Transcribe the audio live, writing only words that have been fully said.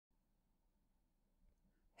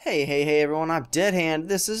Hey everyone, I'm Deadhand.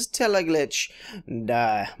 This is Teleglitch.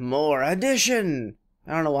 More edition.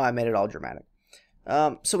 I don't know why I made it all dramatic.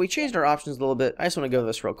 So we changed our options a little bit. I just want to go over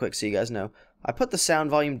this real quick so you guys know. I put the sound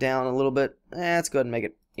volume down a little bit. Let's go ahead and make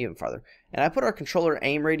it even farther. And I put our controller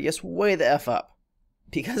aim radius way the F up.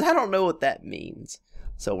 Because I don't know what that means.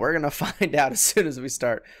 So we're going to find out as soon as we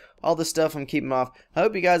start. All this stuff I'm keeping off. I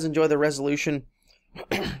hope you guys enjoy the resolution.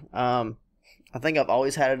 I think I've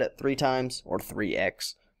always had it at 3 times or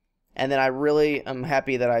 3x. And then I really am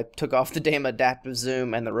happy that I took off the damn adaptive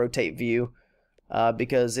zoom and the rotate view,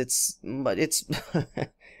 because it's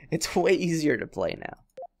it's way easier to play now.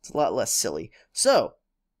 It's a lot less silly. So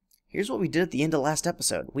here's what we did at the end of last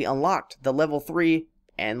episode. We unlocked the level 3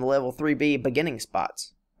 and the level 3B beginning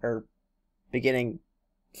spots, or beginning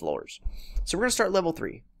floors. So we're gonna start level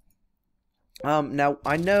 3. Now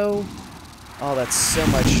I know. Oh, that's so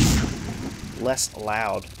much less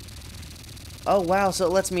loud. Oh wow, so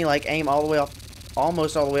it lets me like aim all the way off,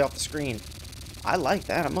 almost all the way off the screen. I like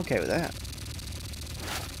that. I'm okay with that.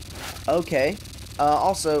 Okay.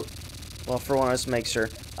 Also, well, for one, let's make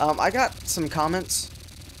sure. I got some comments.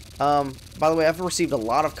 By the way, I've received a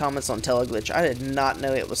lot of comments on Teleglitch. I did not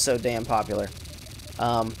know it was so damn popular.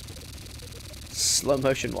 Slow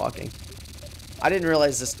motion walking. I didn't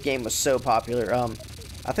realize this game was so popular.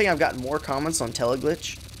 I think I've gotten more comments on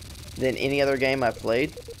Teleglitch than any other game I've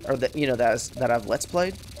played, or that that I've Let's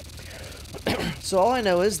Played. So all I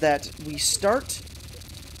know is that we start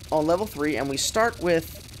on level 3, and we start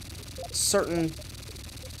with certain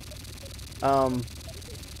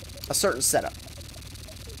a certain setup,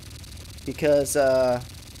 because oh,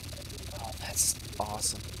 that's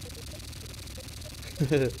awesome.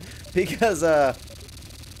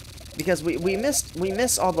 because we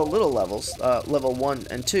miss all the little levels, level 1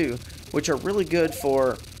 and 2, which are really good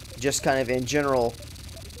for just kind of in general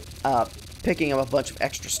picking up a bunch of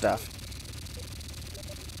extra stuff.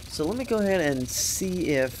 So let me go ahead and see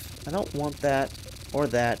if I don't want that or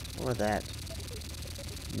that or that.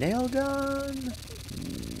 Nail gun?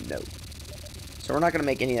 No. So we're not going to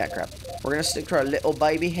make any of that crap. We're going to stick to our little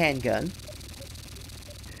baby handgun.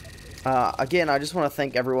 Again, I just want to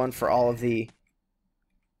thank everyone for all of the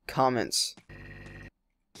comments.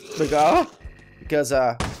 Because 3,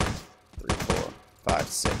 4, 5,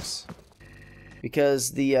 6.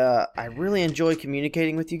 Because I really enjoy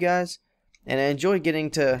communicating with you guys, and I enjoy getting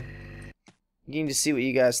to see what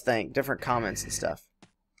you guys think, different comments and stuff.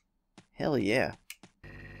 Hell yeah.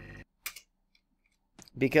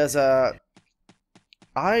 Because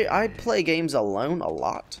I play games alone a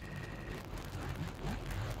lot.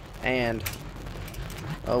 And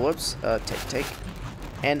oh whoops, take.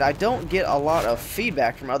 And I don't get a lot of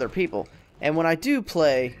feedback from other people. And when I do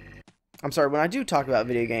play, when I do talk about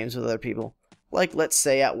video games with other people, like let's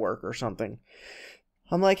say at work or something,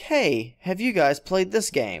 I'm like, hey, have you guys played this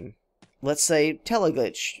game? Let's say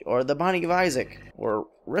Teleglitch, or The Binding of Isaac, or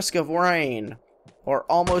Risk of Rain, or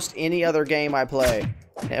almost any other game I play.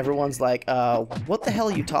 And everyone's like, what the hell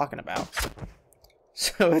are you talking about?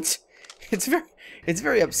 So it's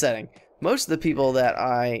very upsetting. Most of the people that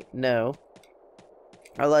I know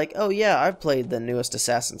are like, oh yeah, I've played the newest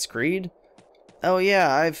Assassin's Creed. Oh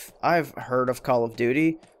yeah, I've heard of Call of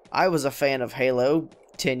Duty. I was a fan of Halo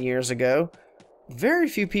 10 years ago. Very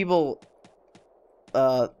few people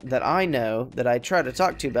that I know that I try to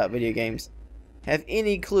talk to about video games have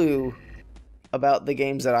any clue about the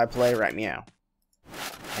games that I play right now.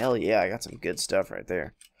 Hell yeah, I got some good stuff right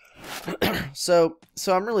there. So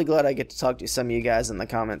I'm really glad I get to talk to some of you guys in the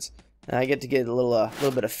comments, and I get to get a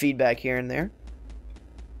little bit of feedback here and there.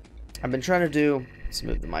 I've been trying to do. Let's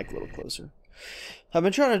move the mic a little closer. I've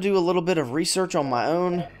been trying to do a little bit of research on my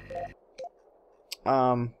own.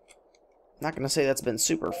 Not gonna say that's been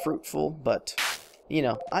super fruitful, but you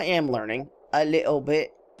know, I am learning a little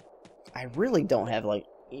bit. I really don't have like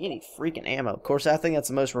any freaking ammo. Of course, I think that's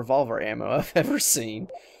the most revolver ammo I've ever seen.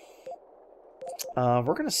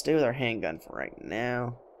 We're gonna stay with our handgun for right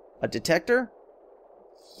now. A detector?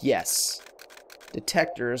 Yes.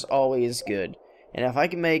 Detector is always good. And if I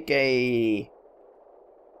can make a...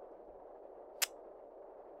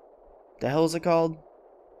 the hell is it called?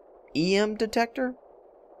 EM detector?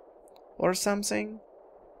 Or something?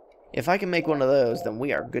 If I can make one of those, then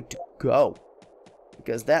we are good to go.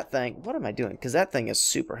 Because that thing... what am I doing? Because that thing is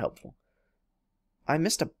super helpful. I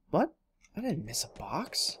missed a... what? I didn't miss a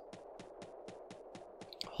box.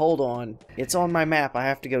 Hold on. It's on my map. I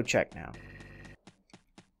have to go check now.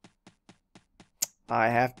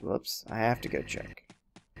 Whoops. I have to go check.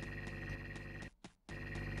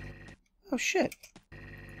 Oh, shit.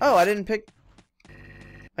 Oh, I didn't pick...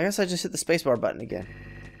 I guess I just hit the spacebar button again.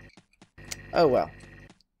 Oh, well.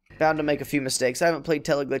 Bound to make a few mistakes. I haven't played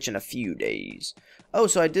Teleglitch in a few days. Oh,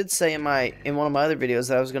 so I did say in one of my other videos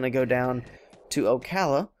that I was going to go down to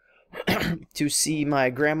Ocala to see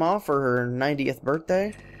my grandma for her 90th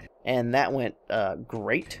birthday, and that went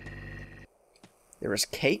great. There was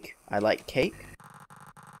cake. I like cake.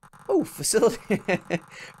 Oh, facility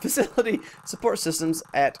support systems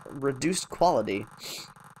at reduced quality.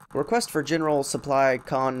 Request for general supply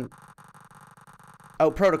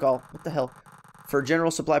protocol. What the hell? For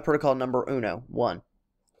general supply protocol number 1.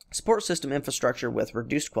 Support system infrastructure with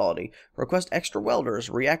reduced quality. Request extra welders,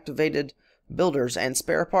 reactivated builders, and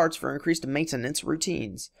spare parts for increased maintenance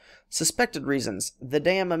routines. Suspected reasons. The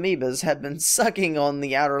damn amoebas have been sucking on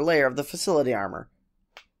the outer layer of the facility armor,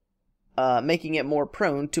 making it more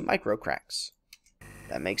prone to micro cracks.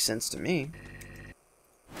 That makes sense to me.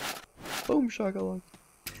 Boom shakalaka.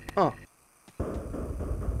 Huh.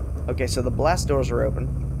 Okay, so the blast doors are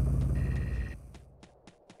open.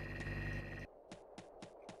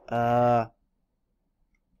 Okay,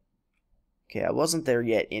 I wasn't there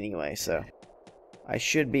yet anyway, so I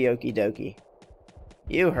should be okie dokie.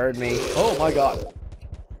 You heard me. Oh my god.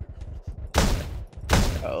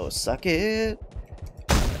 Oh, suck it.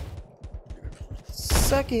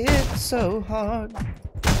 Suck it so hard.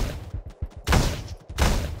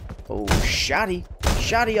 Oh, shotty.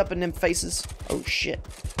 Shotty up in them faces. Oh, shit.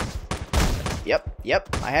 Yep.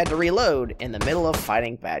 I had to reload in the middle of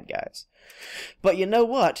fighting bad guys. But you know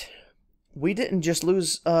what? We didn't just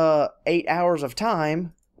lose 8 hours of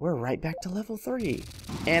time. We're right back to level 3.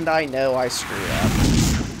 And I know I screwed up.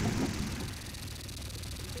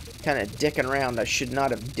 Kind of dicking around. I should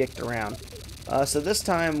not have dicked around. So this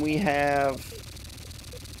time we have...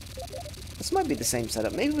 This might be the same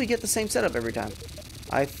setup. Maybe we get the same setup every time.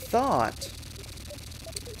 I thought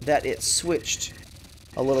that it switched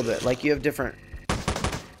a little bit. Like you have different...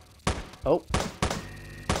 Oh.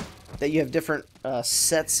 That you have different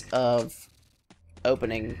sets of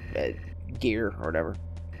opening gear or whatever.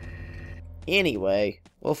 Anyway,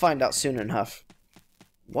 we'll find out soon enough.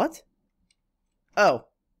 What? Oh.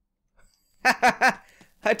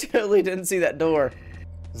 I totally didn't see that door.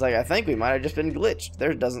 It's like, I think we might have just been glitched.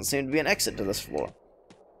 There doesn't seem to be an exit to this floor.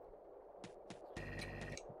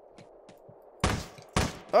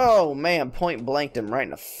 Oh man, point blanked him right in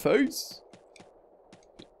the face.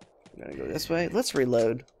 I'm gonna go this way. Let's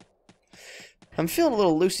reload. I'm feeling a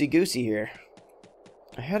little loosey-goosey here.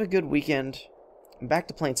 I had a good weekend. I'm back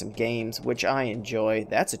to playing some games, which I enjoy.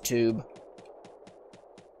 That's a tube.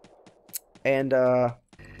 And,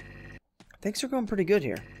 things are going pretty good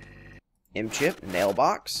here. M-chip, nail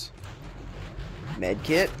box,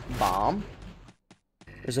 medkit, bomb.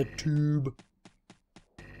 There's a tube.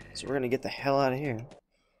 So we're gonna get the hell out of here.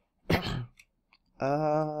 Yeah,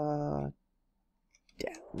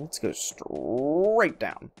 let's go straight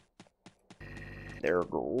down. They're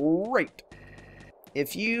great.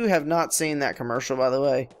 If you have not seen that commercial, by the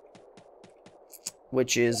way,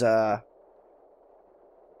 which is, thought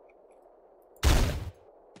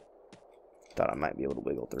I might be able to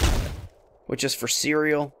wiggle through, which is for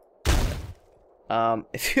cereal.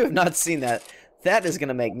 If you have not seen that, that is going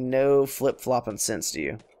to make no flip-flopping sense to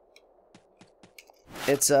you.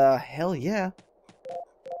 It's, hell yeah.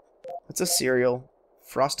 It's a cereal.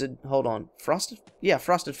 Frosted, hold on. Frosted? Yeah,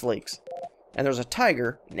 Frosted Flakes. And there's a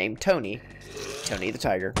tiger named Tony. Tony the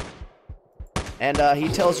tiger. And, he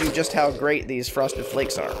tells you just how great these Frosted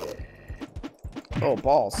Flakes are. Oh,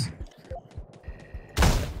 balls.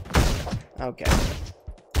 Okay.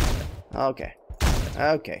 Okay.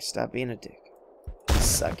 Okay, stop being a dick.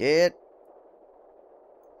 Suck it.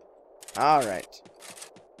 Alright.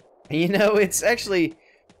 You know, it's actually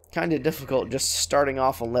kind of difficult just starting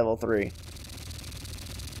off on level 3.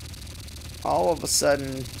 All of a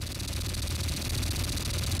sudden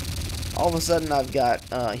I've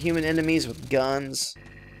got human enemies with guns.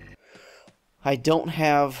 I don't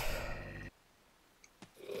have...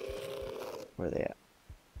 Where are they at?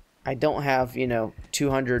 I don't have, you know,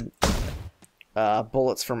 200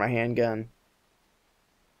 bullets for my handgun.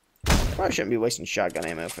 Probably shouldn't be wasting shotgun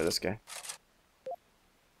ammo for this guy.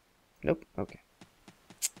 Nope. Okay.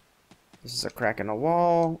 This is a crack in the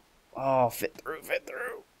wall. Oh, fit through, fit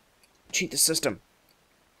through. Cheat the system.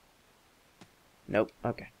 Nope.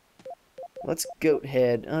 Okay. Let's goat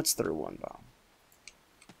head. Let's throw one bomb.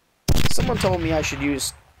 Someone told me I should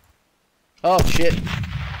use... Oh, shit.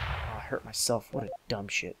 Oh, I hurt myself. What a dumb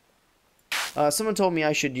shit. Someone told me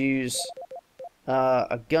I should use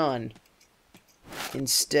a gun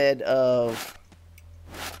instead of...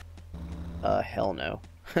 hell no.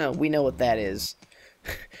 We know what that is.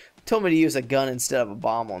 Told me to use a gun instead of a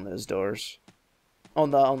bomb on those doors. On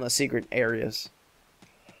the secret areas.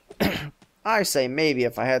 I say maybe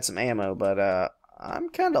if I had some ammo, but I'm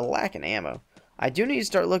kind of lacking ammo. I do need to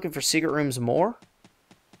start looking for secret rooms more,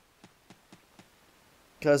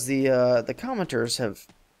 because the commenters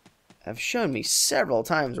have shown me several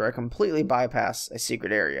times where I completely bypass a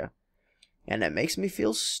secret area, and it makes me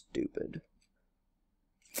feel stupid.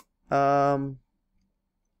 I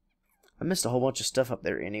missed a whole bunch of stuff up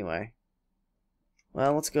there anyway.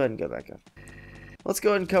 Well, let's go ahead and go back up. Let's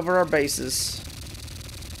go ahead and cover our bases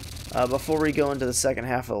before we go into the second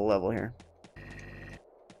half of the level here.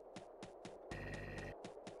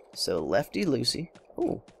 So, lefty loosey.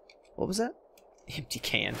 Ooh, what was that? Empty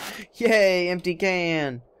can. Yay, empty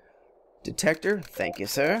can. Detector, thank you,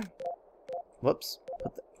 sir. Whoops.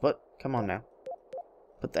 What? Come on now.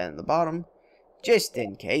 Put that in the bottom, just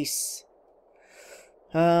in case.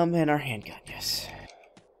 And our handgun, yes.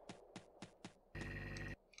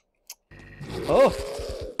 Oh!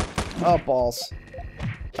 Oh, balls.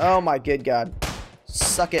 Oh, my good God.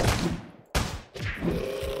 Suck it.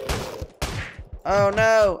 Oh,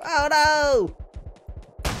 no! Oh, no!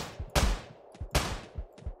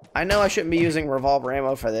 I know I shouldn't be using revolver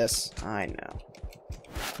ammo for this. I know.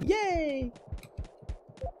 Yay!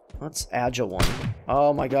 Let's agile one.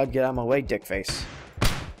 Oh, my God, get out of my way, dickface.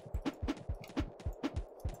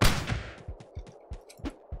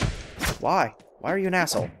 Why? Why are you an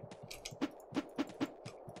asshole?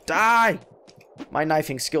 Die! My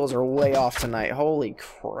knifing skills are way off tonight. Holy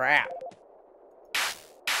crap.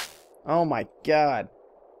 Oh my God.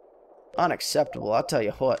 Unacceptable, I'll tell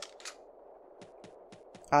you what.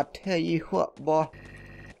 I tell you what, boy.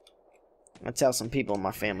 That's how some people in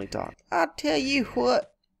my family talk. I tell you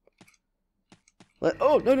what.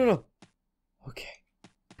 Oh, no. Okay.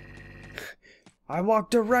 I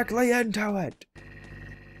walked directly into it.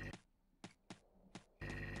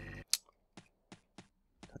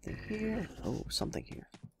 Nothing here. Oh, something here.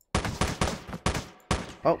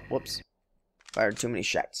 Oh, whoops. Fired too many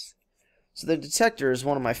shots. So the detector is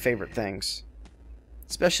one of my favorite things.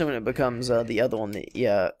 Especially when it becomes the other one,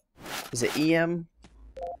 is it EM?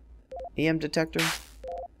 EM detector?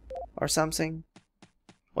 Or something?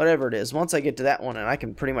 Whatever it is. Once I get to that one and I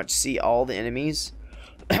can pretty much see all the enemies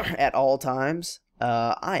at all times,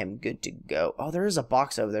 I am good to go. Oh, there is a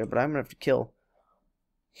box over there, but I'm going to have to kill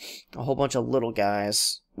a whole bunch of little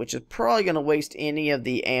guys, which is probably going to waste any of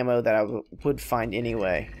the ammo that I would find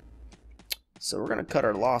anyway. So we're going to cut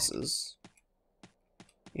our losses.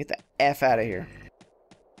 Get the F out of here.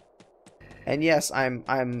 And yes,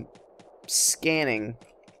 I'm scanning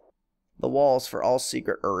the walls for all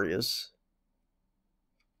secret areas,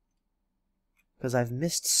 because I've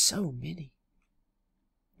missed so many.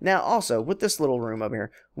 Now, also, with this little room over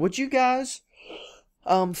here, would you guys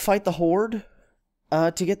fight the Horde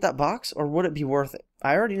to get that box, or would it be worth it?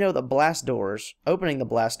 I already know the blast doors, opening the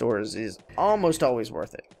blast doors is almost always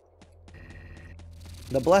worth it.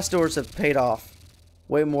 The blast doors have paid off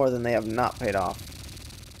way more than they have not paid off.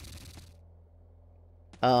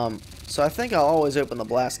 So I think I'll always open the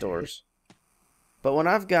blast doors. But when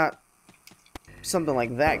I've got something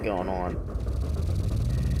like that going on,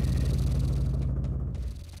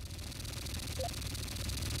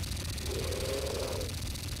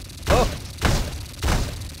 oh!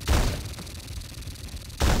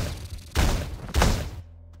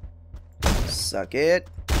 Suck it.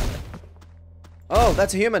 Oh,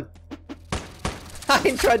 that's a human.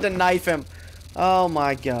 I tried to knife him. Oh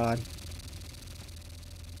my God.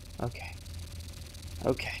 Okay.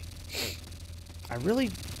 Okay.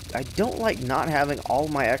 I don't like not having all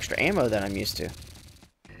my extra ammo that I'm used to.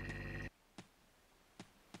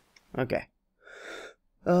 Okay.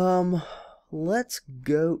 Let's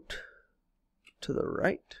go to the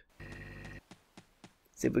right.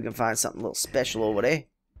 See if we can find something a little special over there.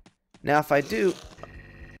 Now, if I do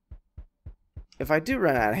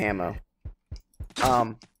run out of ammo,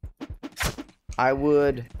 I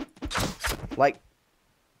would like.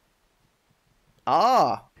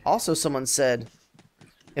 Also someone said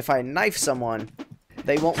if I knife someone,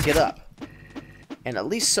 they won't get up. And at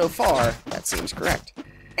least so far, that seems correct.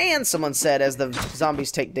 And someone said as the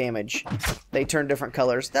zombies take damage, they turn different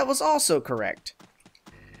colors. That was also correct.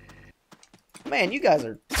 Man, you guys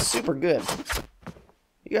are super good.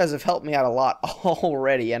 You guys have helped me out a lot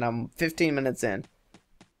already, and I'm 15 minutes in.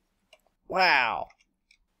 Wow.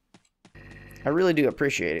 I really do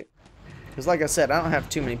appreciate it. Because like I said, I don't have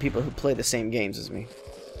too many people who play the same games as me.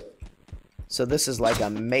 So this is like a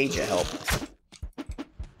major help.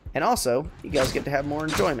 And also, you guys get to have more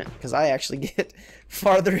enjoyment, because I actually get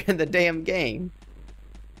farther in the damn game.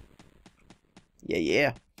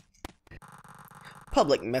 Yeah.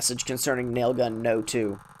 Public message concerning nail gun no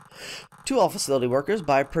 2. To all facility workers,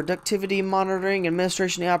 by Productivity Monitoring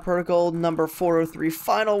Administration AI Protocol number 403,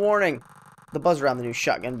 final warning. The buzz around the new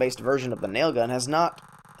shotgun-based version of the nail gun has not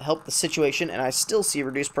helped the situation, and I still see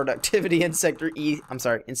reduced productivity in Sector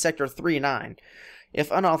 3-9.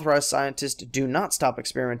 If unauthorized scientists do not stop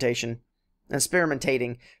experimentating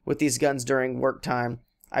with these guns during work time,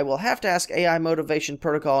 I will have to ask AI Motivation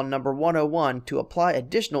Protocol number 101 to apply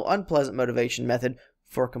additional unpleasant motivation method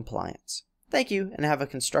for compliance. Thank you, and have a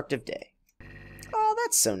constructive day. Oh,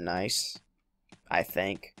 that's so nice. I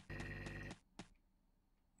think.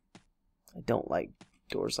 I don't like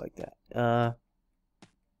doors like that.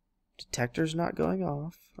 Detector's not going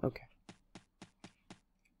off. Okay.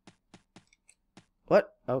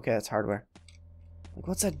 What? Okay, that's hardware. Like,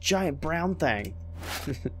 what's that giant brown thing?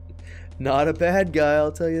 Not a bad guy,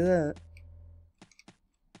 I'll tell you that.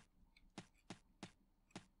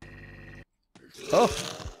 Oh!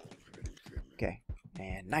 Okay.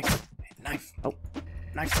 And knife. And knife. Oh.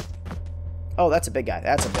 Knife. Oh, that's a big guy.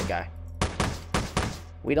 That's a big guy.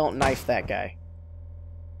 We don't knife that guy.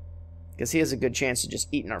 Because he has a good chance of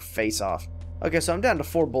just eating our face off. Okay, so I'm down to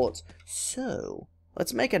 4 bullets. So,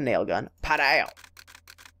 let's make a nail gun. Pow!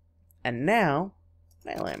 And now,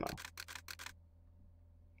 nail ammo.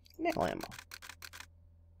 Nail ammo.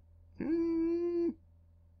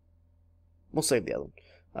 We'll save the other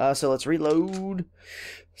one. So let's reload.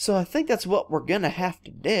 So I think that's what we're gonna have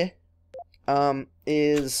to do.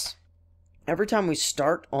 Is every time we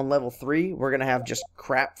start on level 3, we're gonna have just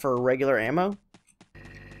crap for regular ammo.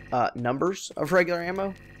 Numbers of regular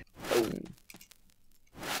ammo. Oh.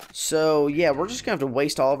 So yeah, we're just gonna have to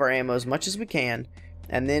waste all of our ammo as much as we can,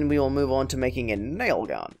 and then we will move on to making a nail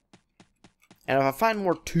gun. And if I find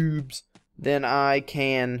more tubes, then I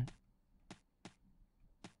can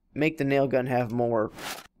make the nail gun have more,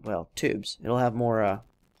 well, tubes. It'll have more,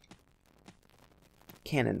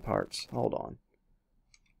 cannon parts. Hold on.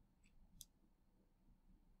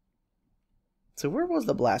 So where was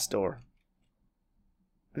the blast door?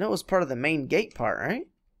 I know it was part of the main gate part, right?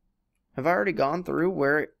 Have I already gone through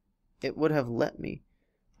where it would have let me?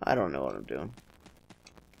 I don't know what I'm doing.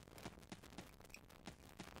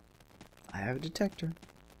 I have a detector.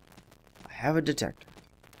 I have a detector.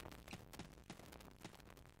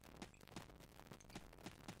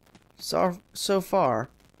 So far,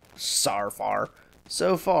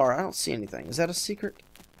 I don't see anything. Is that a secret?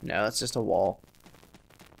 No, it's just a wall.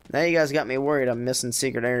 Now you guys got me worried I'm missing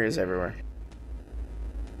secret areas everywhere.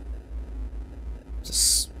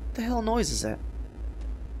 What the hell noise is that?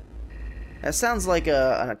 That sounds like an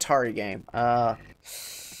Atari game.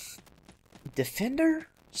 Defender?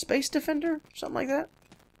 Space Defender? Something like that?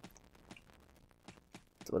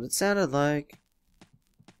 That's what it sounded like.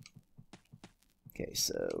 Okay,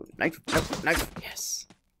 so knife, knife, knife. Yes.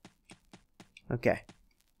 Okay.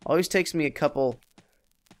 Always takes me a couple.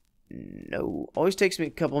 No. Always takes me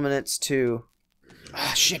a couple minutes to.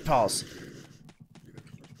 Ah, shit balls.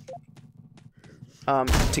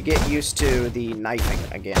 To get used to the knifing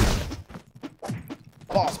again.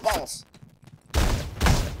 Balls.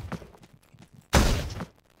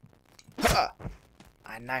 Ha!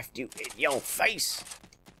 I knifed you in your face.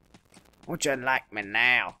 Would you like me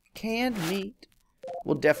now? Canned meat.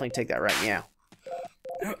 We'll definitely take that right now.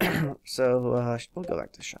 So, we'll go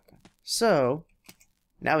back to the shotgun. So,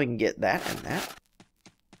 now we can get that and that.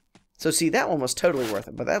 So, see, that one was totally worth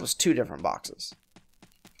it, but that was 2 different boxes.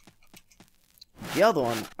 The other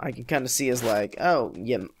one, I can kind of see as like, oh,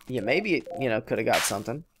 you maybe, could have got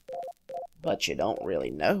something. But you don't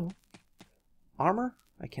really know. Armor?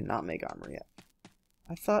 I cannot make armor yet.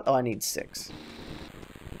 I thought, oh, I need 6.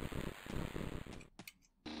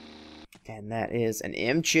 And that is an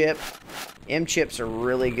M chip. M chips are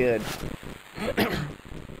really good.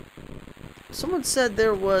 Someone said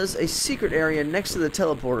there was a secret area next to the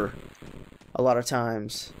teleporter a lot of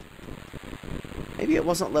times. Maybe it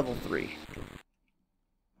wasn't level 3.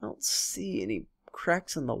 I don't see any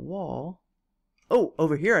cracks in the wall. Oh,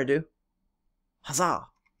 over here I do. Huzzah!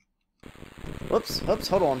 Whoops,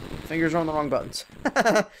 hold on. Fingers are on the wrong buttons.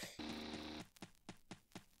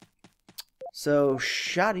 So,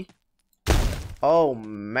 shoddy. Oh,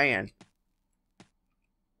 man.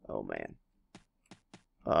 Oh, man.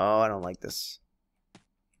 Oh, I don't like this.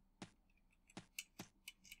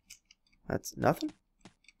 That's nothing?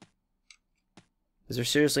 Is there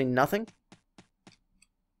seriously nothing?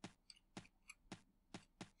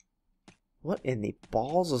 What in the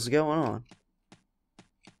balls is going on?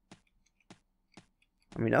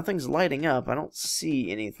 I mean, nothing's lighting up. I don't see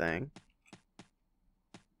anything.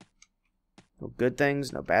 No good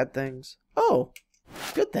things, no bad things. Oh,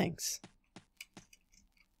 good things.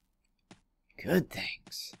 Good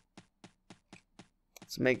things.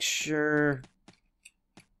 Let's make sure.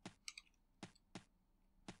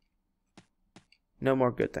 No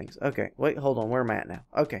more good things. Okay, wait, hold on. Where am I at now?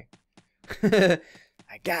 Okay.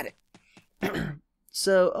 I got it.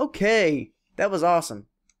 So, okay. That was awesome.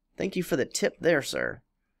 Thank you for the tip there, sir.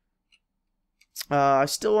 I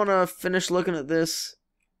still want to finish looking at this,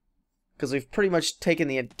 because we've pretty much taken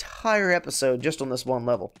the entire episode just on this one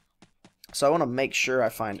level. So I want to make sure I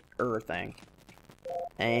find everything.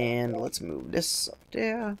 And let's move this up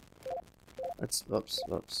there.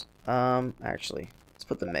 Whoops. Actually, let's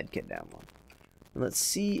put the medkit down one. Let's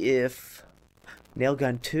see if nail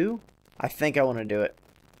gun 2. I think I want to do it.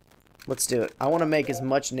 Let's do it. I want to make as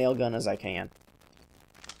much nail gun as I can.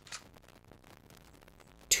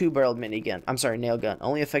 2-barreled minigun. I'm sorry, nail gun.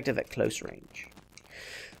 Only effective at close range.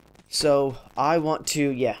 So I want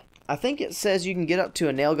to, yeah. I think it says you can get up to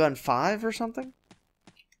a nail gun 5 or something.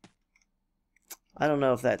 I don't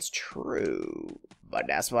know if that's true, but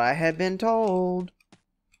that's what I have been told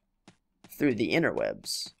through the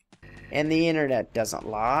interwebs. And the internet doesn't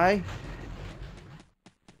lie.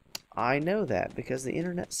 I know that because the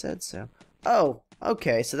internet said so. Oh,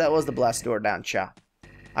 okay, so that was the blast door down, cha.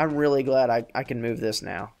 I'm really glad I can move this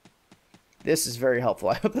now. This is very helpful.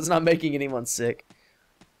 I hope it's not making anyone sick.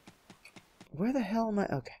 Where the hell am I?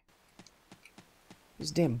 Okay.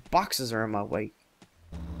 These damn boxes are in my way.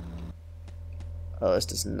 Oh, this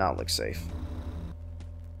does not look safe.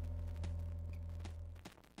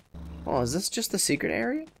 Oh, is this just the secret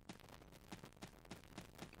area?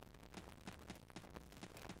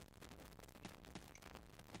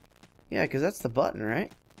 Yeah, because that's the button,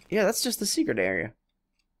 right? Yeah, that's just the secret area.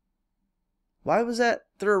 Why was that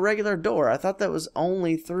through a regular door? I thought that was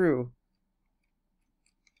only through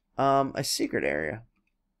a secret area.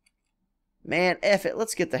 Man, F it.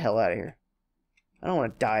 Let's get the hell out of here. I don't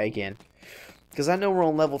want to die again. Because I know we're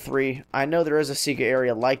on level 3. I know there is a secret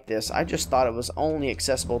area like this. I just thought it was only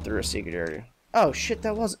accessible through a secret area. Oh, shit,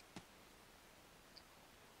 that wasn't.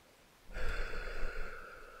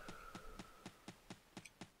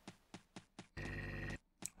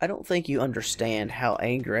 I don't think you understand how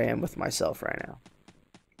angry I am with myself right now.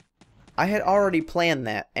 I had already planned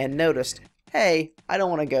that and noticed, hey, I don't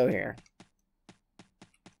want to go here.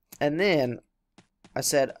 And then I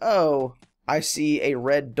said, oh, I see a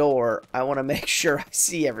red door. I want to make sure I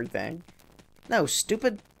see everything. No,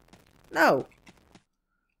 stupid. No.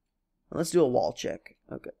 Let's do a wall check.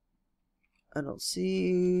 Okay. I don't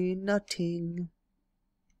see nothing.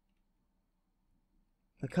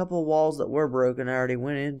 A couple walls that were broken I already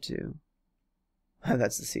went into.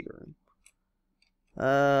 That's the secret room.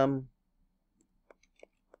 I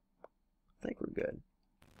think we're good.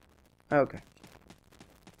 Okay.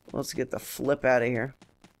 Let's get the flip out of here.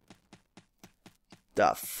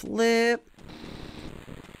 The flip.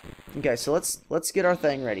 Okay, so let's get our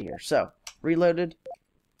thing ready here. So, reloaded.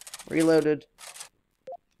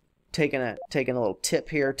 Taking a little tip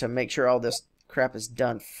here to make sure all this crap is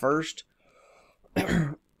done first.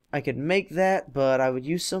 I could make that, but I would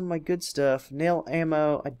use some of my good stuff. Nail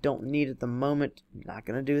ammo, I don't need at the moment. Not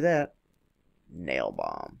gonna do that. Nail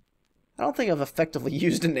bomb. I don't think I've effectively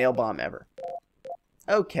used a nail bomb ever.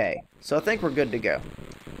 Okay, so I think we're good to go.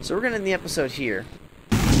 So we're gonna end the episode here.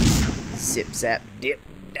 Zip, zap, dip,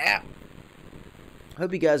 dap.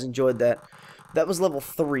 Hope you guys enjoyed that. That was level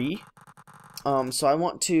 3. So I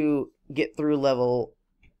want to get through level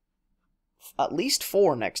at least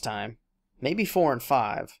 4 next time. Maybe 4 and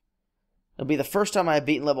 5. It'll be the first time I have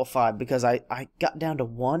beaten level 5 because I got down to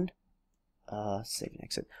 1. Save and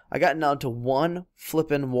exit. I got down to 1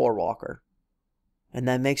 flippin' Warwalker. And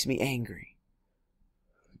that makes me angry.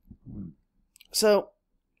 So,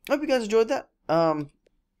 hope you guys enjoyed that.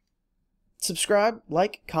 Subscribe,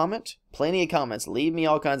 like, comment. Plenty of comments. Leave me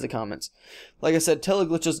all kinds of comments. Like I said,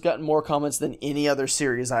 Teleglitch has gotten more comments than any other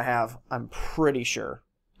series I have. I'm pretty sure.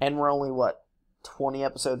 And we're only, what, 20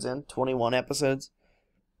 episodes in? 21 episodes?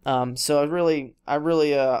 So I really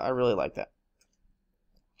like that.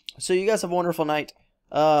 So you guys have a wonderful night.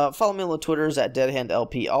 Follow me on the Twitters at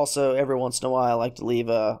DeadhandLP. Also, every once in a while, I like to leave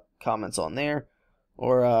comments on there,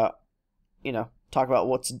 or you know, talk about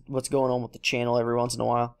what's going on with the channel every once in a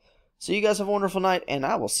while. So you guys have a wonderful night, and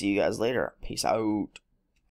I will see you guys later. Peace out.